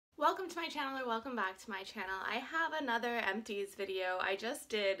Welcome to my channel, or welcome back to my channel. I have another Empties video. I just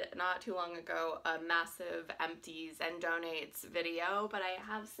did not too long ago a massive Empties and donates video, but I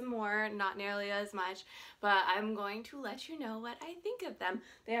have some more, not nearly as much, but I'm going to let you know what I think of them.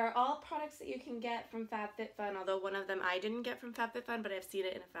 They are all products that you can get from FabFitFun, although one of them I didn't get from FabFitFun, but I've seen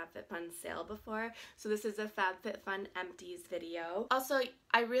it in a FabFitFun sale before. So this is a FabFitFun Empties video. Also,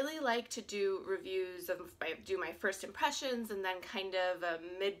 I really like to do reviews of, I do my first impressions and then kind of a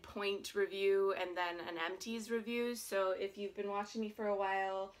midpoint review and then an Empties review. So if you've been watching me for a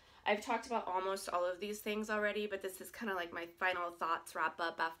while, I've talked about almost all of these things already, but this is kind of like my final thoughts wrap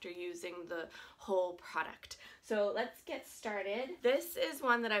up after using the whole product. So let's get started. This is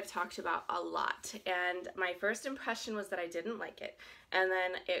one that I've talked about a lot, and my first impression was that I didn't like it. And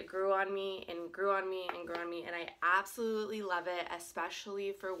then it grew on me and grew on me and grew on me, and I absolutely love it,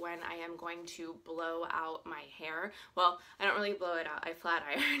 especially for when I am going to blow out my hair. Well, I don't really blow it out, I flat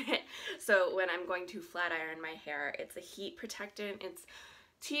iron it. So when I'm going to flat iron my hair, it's a heat protectant. It's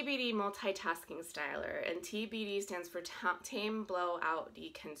TBD multitasking styler, and TBD stands for tame, blow out,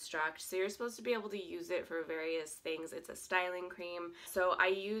 deconstruct. So you're supposed to be able to use it for various things. It's a styling cream. So I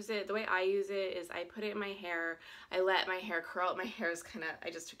use it, the way I use it is I put it in my hair, I let my hair curl. My hair is kind of, I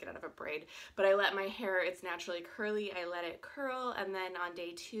just took it out of a braid, but I let my hair, it's naturally curly, I let it curl, and then on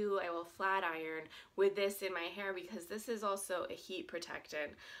day 2 I will flat iron with this in my hair because this is also a heat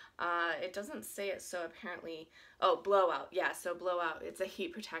protectant. It doesn't say it, so apparently, oh, blowout, yeah, so blowout, it's a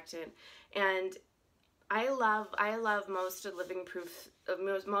heat protectant, and I love most of the living proof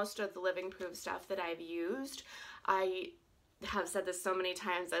stuff that I've used. I have said this so many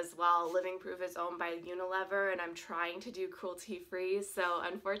times as well. Living Proof is owned by Unilever, and I'm trying to do cruelty-free, so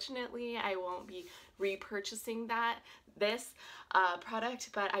unfortunately I won't be repurchasing this product,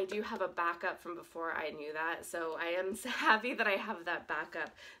 but I do have a backup from before I knew that, so I am happy that I have that backup.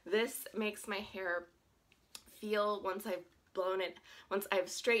 This makes my hair feel, once I've blown it, once I've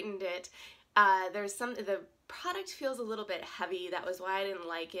straightened it, the product feels a little bit heavy. That was why I didn't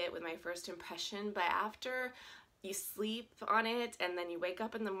like it with my first impression, but after you sleep on it and then you wake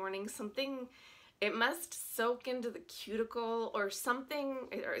up in the morning, it must soak into the cuticle or something,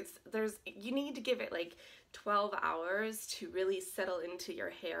 or you need to give it like 12 hours to really settle into your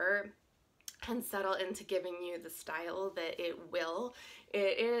hair and settle into giving you the style that it will.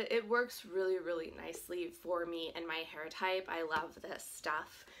 It works really, really nicely for me and my hair type. I love this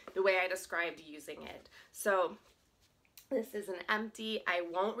stuff, the way I described using it. So this is an empty. I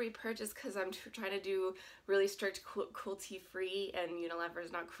won't repurchase because I'm trying to do really strict cruelty-free, and Unilever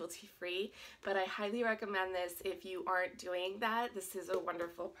is not cruelty-free, but I highly recommend this if you aren't doing that. This is a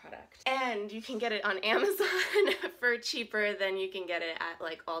wonderful product. And you can get it on Amazon for cheaper than you can get it at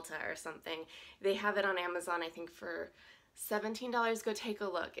like Ulta or something. They have it on Amazon, I think, for $17. Go take a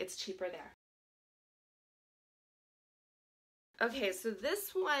look. It's cheaper there. Okay, so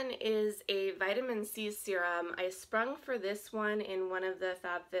this one is a vitamin C serum. I sprung for this one in one of the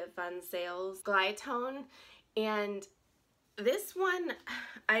FabFitFun sales, Glytone, and this one,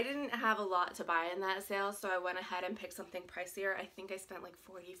 I didn't have a lot to buy in that sale, so I went ahead and picked something pricier. I think I spent like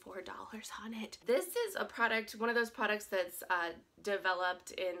 $44 on it. This is a product, one of those products that's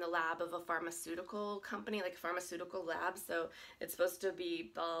developed in the lab of a pharmaceutical company, like a pharmaceutical lab, so it's supposed to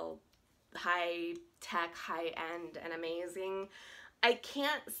be all high tech, high end, and amazing. I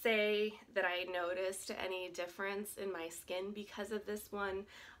can't say that I noticed any difference in my skin because of this one.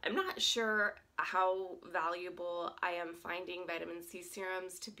 I'm not sure how valuable I am finding vitamin C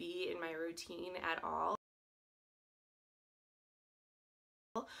serums to be in my routine at all.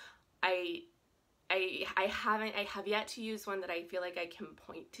 I have yet to use one that I feel like I can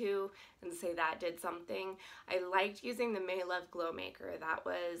point to and say that did something. I liked using the May Love Glow Maker. That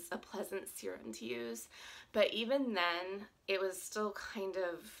was a pleasant serum to use, but even then it was still kind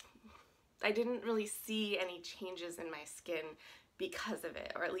of, I didn't really see any changes in my skin because of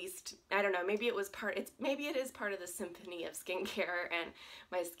it, or at least, I don't know, maybe it was maybe it is part of the symphony of skincare and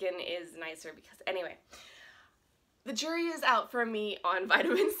my skin is nicer because, anyway. The jury is out for me on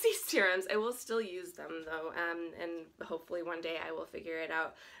vitamin C serums. I will still use them though, and hopefully one day I will figure it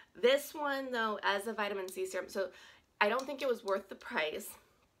out. This one though, as a vitamin C serum, so I don't think it was worth the price.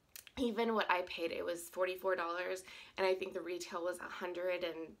 Even what I paid, it was $44, and I think the retail was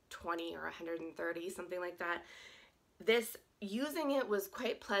 $120 or $130, something like that. Using it was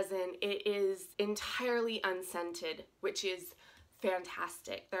quite pleasant. It is entirely unscented, which is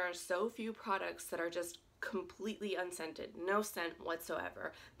fantastic. There are so few products that are just completely unscented, no scent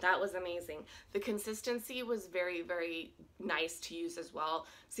whatsoever. That was amazing. The consistency was very, very nice to use as well.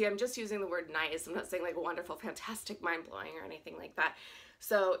 See, I'm just using the word nice. I'm not saying like wonderful, fantastic, mind-blowing or anything like that.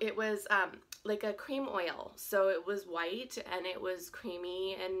 So it was like a cream oil. So it was white and it was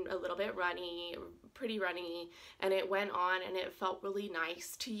creamy and a little bit runny, pretty runny, and it went on and it felt really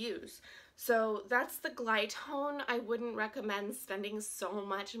nice to use. So that's the Glytone. I wouldn't recommend spending so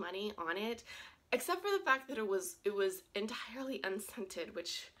much money on it, except for the fact that it was entirely unscented,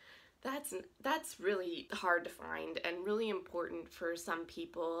 which that's really hard to find and really important for some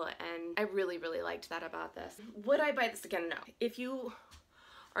people, and I really liked that about this. Would I buy this again? No. If you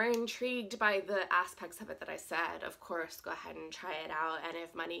are intrigued by the aspects of it that I said, of course, go ahead and try it out. And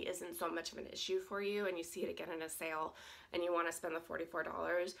if money isn't so much of an issue for you and you see it again in a sale and you want to spend the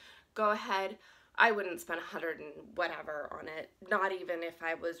 $44, go ahead. I wouldn't spend 100 and whatever on it, not even if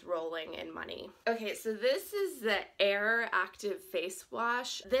I was rolling in money. Okay, so this is the Air Active Face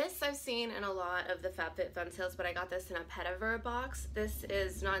Wash. This I've seen in a lot of the FabFitFun sales, but I got this in a Petiver box. This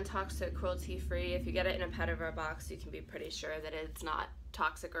is non-toxic, cruelty-free. If you get it in a Petiver box, you can be pretty sure that it's not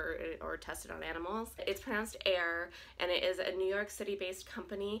toxic or tested on animals. It's pronounced Air, and it is a New York City based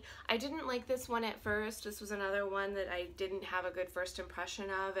company. I didn't like this one at first. This was another one that I didn't have a good first impression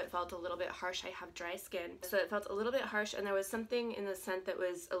of. It felt a little bit harsh. I have dry skin, so it felt a little bit harsh, and there was something in the scent that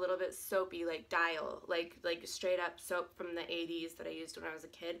was a little bit soapy, like Dial, like straight up soap from the 80s that I used when I was a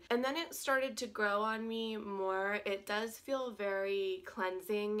kid. And then it started to grow on me more. It does feel very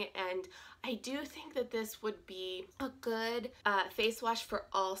cleansing, and I do think that this would be a good face wash for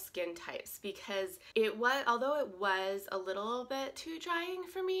all skin types, because although it was a little bit too drying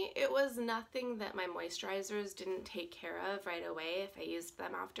for me, it was nothing that my moisturizers didn't take care of right away if I used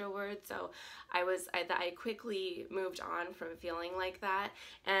them afterwards. So I quickly moved on from feeling like that,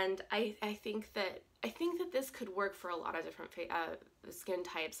 and I think that this could work for a lot of different skin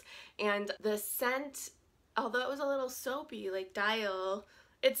types. And the scent, although it was a little soapy, like Dial,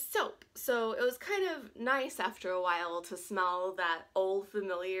 it's soap, so it was kind of nice after a while to smell that old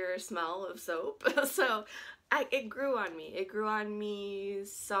familiar smell of soap. So it grew on me. It grew on me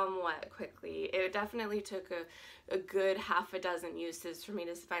somewhat quickly. It definitely took a good half a dozen uses for me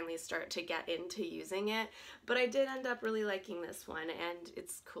to finally start to get into using it, but I did end up really liking this one, and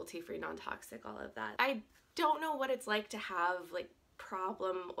it's cruelty-free, non-toxic, all of that. I don't know what it's like to have like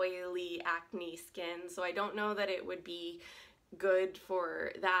problem oily acne skin, so I don't know that it would be good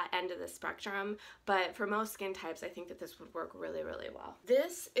for that end of the spectrum, but for most skin types I think that this would work really well.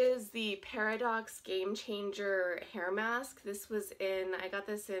 This is the Paradox Game Changer hair mask. I got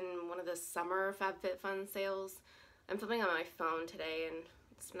this in one of the summer FabFitFun sales. I'm filming on my phone today and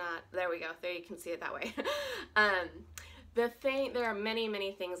it's not, there we go, there you can see it that way. There are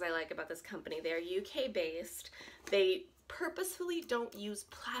many things I like about this company. They're UK based. They purposefully don't use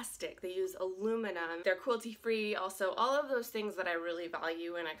plastic. They use aluminum. They're cruelty-free. Also, all of those things that I really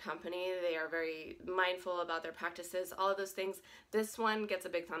value in a company. They are very mindful about their practices. All of those things. This one gets a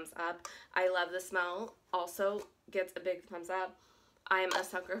big thumbs up. I love the smell. Also gets a big thumbs up. I'm a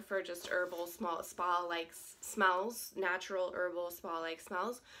sucker for just herbal spa-like smells, natural herbal spa-like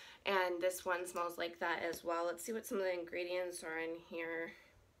smells, and this one smells like that as well. Let's see what some of the ingredients are in here.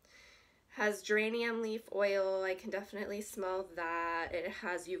 Has geranium leaf oil, I can definitely smell that. It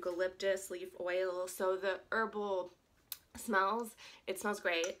has eucalyptus leaf oil, so the herbal smells, it smells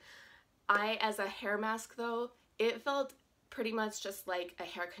great. As a hair mask though, it felt pretty much just like a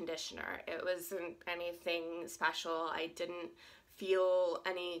hair conditioner. It wasn't anything special. I didn't feel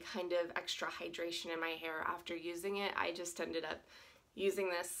any kind of extra hydration in my hair after using it. I just ended up using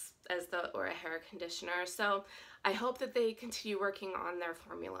this as a hair conditioner. So I hope that they continue working on their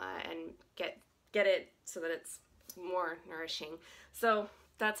formula and get it so that it's more nourishing. So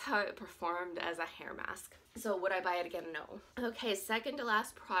that's how it performed as a hair mask. So would I buy it again? No. Okay, second to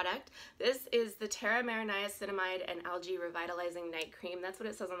last product. This is the Terramare Niacinamide and Algae Revitalizing Night Cream. That's what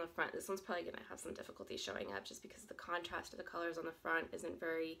it says on the front. This one's probably gonna have some difficulty showing up just because the contrast of the colors on the front isn't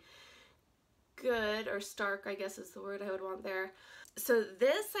very good, or stark, I guess is the word I would want there. So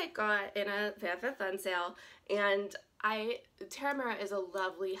this I got in a FabFitFun sale, and Terramare is a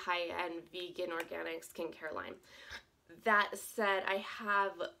lovely high-end vegan organic skincare line. That said, I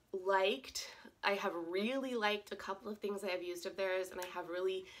have really liked a couple of things I have used of theirs, and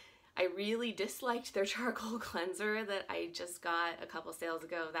I really disliked their charcoal cleanser that I just got a couple sales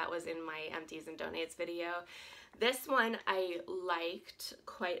ago. That was in my Empties and Donates video. This one I liked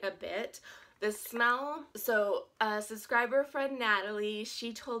quite a bit. The smell, so a subscriber friend Natalie,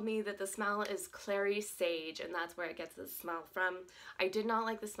 she told me that the smell is clary sage, and that's where it gets the smell from. I did not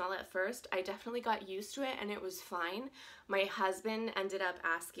like the smell at first. I definitely got used to it and it was fine. My husband ended up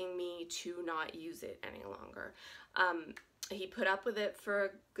asking me to not use it any longer. he put up with it for a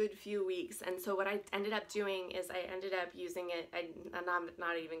good few weeks, and so what I ended up doing is I ended up using it, and I'm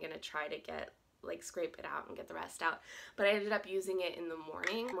not even going to try to get like scrape it out and get the rest out, but I ended up using it in the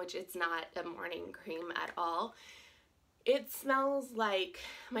morning, which it's not a morning cream at all. It smells like,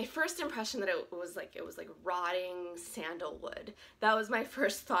 my first impression that it was like rotting sandalwood. That was my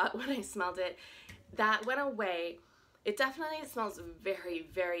first thought when I smelled it. That went away. It definitely smells very,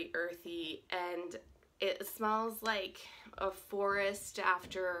 very earthy, and it smells like a forest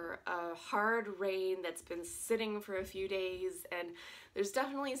after a hard rain that's been sitting for a few days, and there's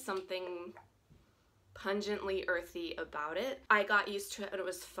definitely something pungently earthy about it. I got used to it and it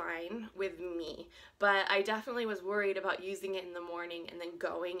was fine with me, but I definitely was worried about using it in the morning and then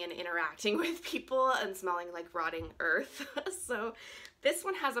going and interacting with people and smelling like rotting earth. So this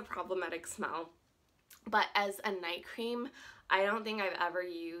one has a problematic smell, but as a night cream, I don't think I've ever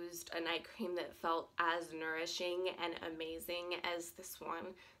used a night cream that felt as nourishing and amazing as this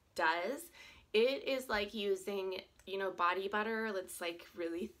one does. It is like using, you know, body butter that's like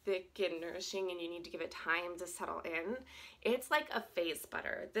really thick and nourishing and you need to give it time to settle in. It's like a face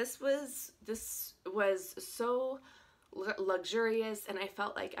butter. This was so luxurious, and I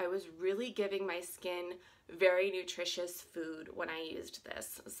felt like I was really giving my skin very nutritious food when I used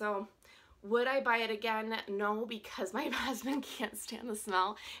this. So would I buy it again? No, because my husband can't stand the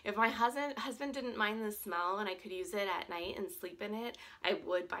smell. If my husband didn't mind the smell and I could use it at night and sleep in it, I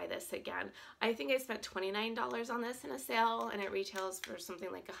would buy this again. I think I spent $29 on this in a sale, and it retails for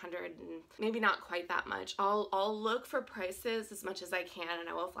something like $100, and maybe not quite that much. I'll look for prices as much as I can, and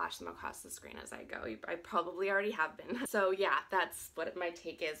I will flash them across the screen as I go. I probably already have been. So yeah, that's what my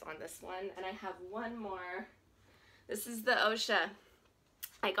take is on this one. And I have one more. This is the OSHA.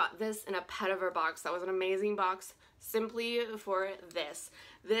 I got this in a Petiver box. That was an amazing box simply for this.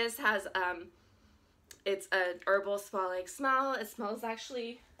 This has, it's an herbal spa-like smell. It smells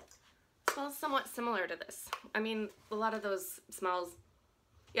somewhat similar to this. I mean, a lot of those smells,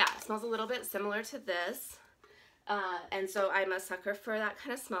 yeah, it smells a little bit similar to this. And so I'm a sucker for that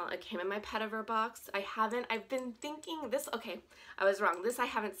kind of smell. It came in my Petiver box. I've been thinking this, okay, I was wrong. This I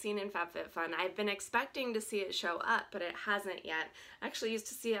haven't seen in FabFitFun. I've been expecting to see it show up, but it hasn't yet. I actually used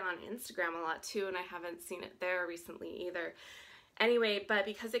to see it on Instagram a lot too, and I haven't seen it there recently either. Anyway, but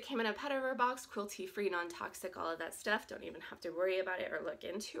because it came in a Petiver box, cruelty-free, non-toxic, all of that stuff, don't even have to worry about it or look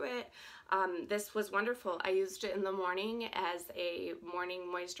into it. This was wonderful. I used it in the morning as a morning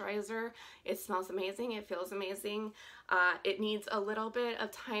moisturizer. It smells amazing. It feels amazing. It needs a little bit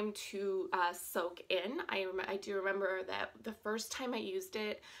of time to soak in. I do remember that the first time I used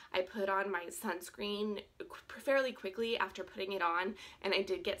it, I put on my sunscreen fairly quickly after putting it on, and I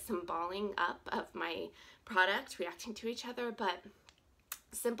did get some balling up of my product reacting to each other, but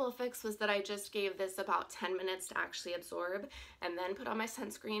simple fix was that I just gave this about 10 minutes to actually absorb and then put on my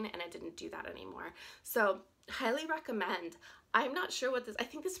sunscreen, and I didn't do that anymore. So highly recommend. I'm not sure what this, I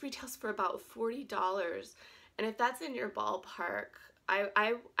think this retails for about $40, and if that's in your ballpark,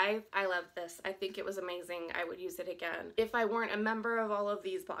 I love this. I think it was amazing. I would use it again. If I weren't a member of all of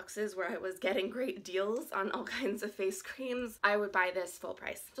these boxes where I was getting great deals on all kinds of face creams, I would buy this full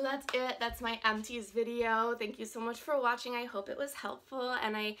price. So that's it. That's my Empties video. Thank you so much for watching. I hope it was helpful.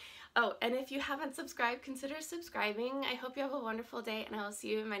 And and if you haven't subscribed, consider subscribing. I hope you have a wonderful day, and I will see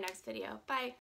you in my next video. Bye.